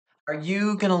Are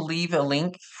you going to leave a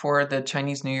link for the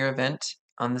Chinese New Year event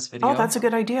on this Oh, video? that's a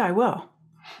good idea. I will.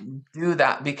 Do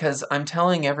that because I'm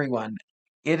telling everyone,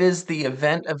 it is the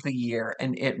event of the year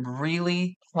and it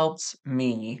really helps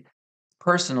me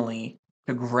personally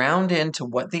to ground into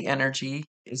what the energy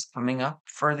is coming up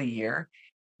for the year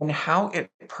and how it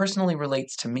personally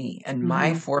relates to me and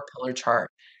my Hmm. four pillar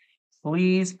chart.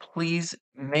 Please, please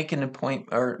make it a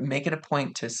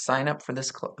point to sign up for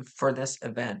for this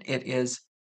event. It is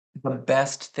the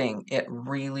best thing. It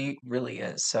really, really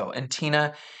is. So, and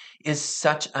Tina is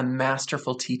such a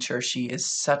masterful teacher. She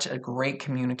is such a great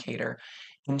communicator.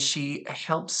 And she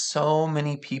helps so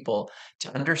many people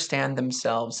to understand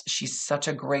themselves. She's such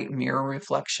a great mirror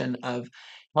reflection of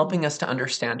helping us to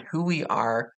understand who we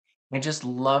are. I just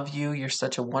love you. You're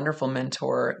such a wonderful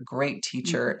mentor, great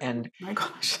teacher, and My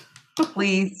gosh.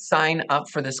 please sign up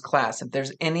for this class. If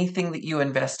there's anything that you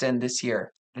invest in this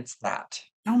year, it's that.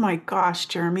 Oh my gosh,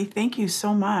 Jeremy, thank you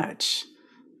so much.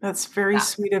 That's very That.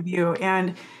 sweet of you.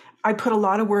 And I put a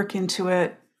lot of work into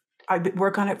it. I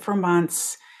work on it for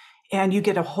months, and you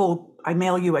get I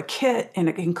mail you a kit, and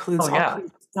it includes Oh, all yeah.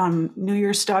 kinds of New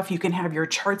Year stuff. You can have your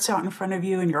charts out in front of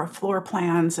you and your floor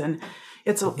plans, and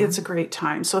it's a Mhm. great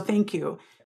time. So thank you.